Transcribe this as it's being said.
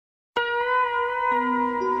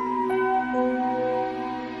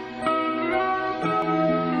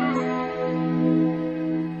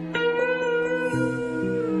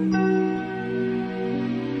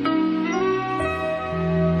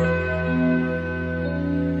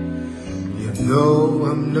No,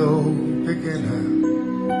 I'm no beginner.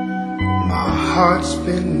 My heart's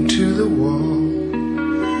been to the wall.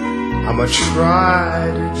 I'm a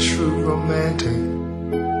tried and true romantic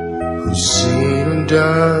who's seen and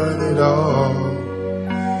done it all.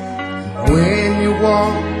 And when you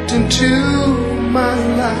walked into my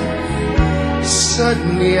life,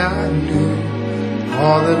 suddenly I knew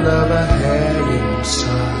all the love I had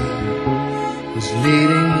inside was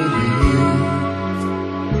leading me to you.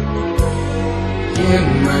 In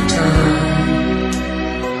my time,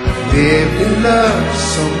 I've lived in love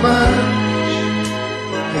so much,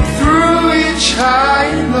 and through each high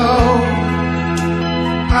and low,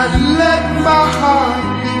 I'd let my heart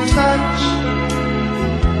be touched.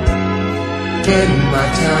 In my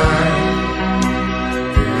time,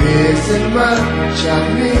 there isn't much I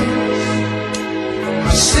miss.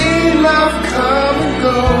 I've seen love come and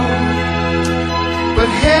go, but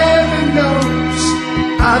heaven knows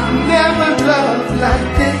I've never loved like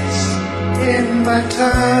this in my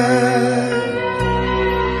time.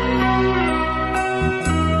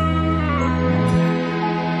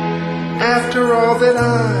 After all that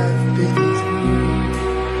I've been through,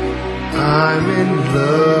 I'm in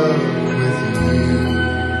love with you.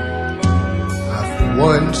 I've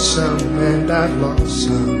won some and I've lost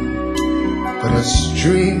some, but us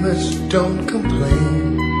dreamers don't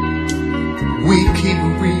complain. We keep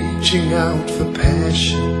reaching out for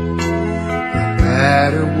passion, no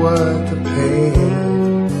matter what the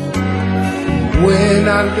pain. When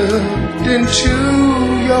I looked into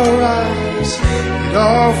your eyes, it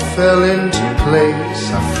all fell into place.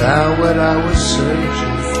 I found what I was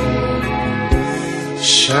searching for,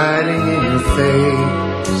 shining in your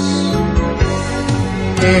face.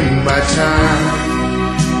 In my time,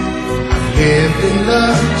 I've lived in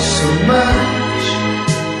love so much,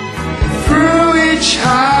 and through each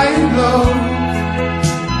high and low,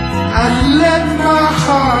 I let my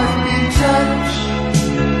heart be touched.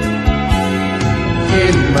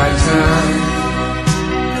 In my time,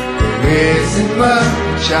 there isn't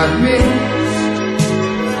much I've missed.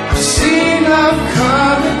 I've seen love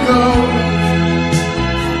come and go,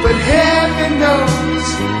 but heaven knows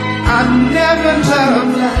I've never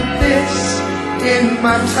loved like this in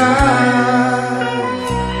my time.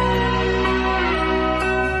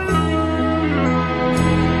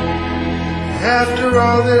 After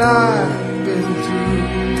all that I've been through,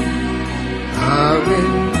 I'm in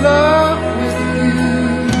love with you.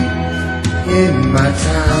 In my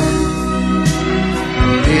time,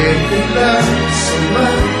 lived in love so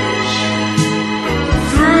much,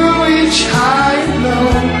 through each high and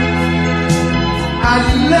low, I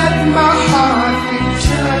let my heart be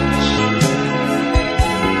touched.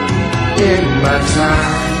 In my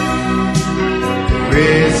time,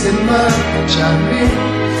 there isn't much I miss.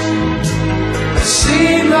 I've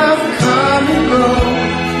seen love come and go,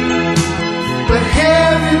 but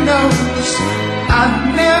heaven knows I've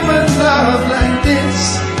never loved like this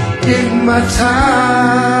in my time.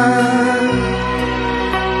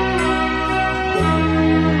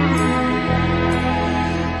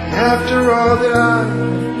 After all that I've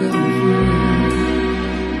been through,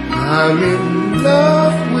 I'm in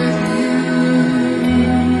love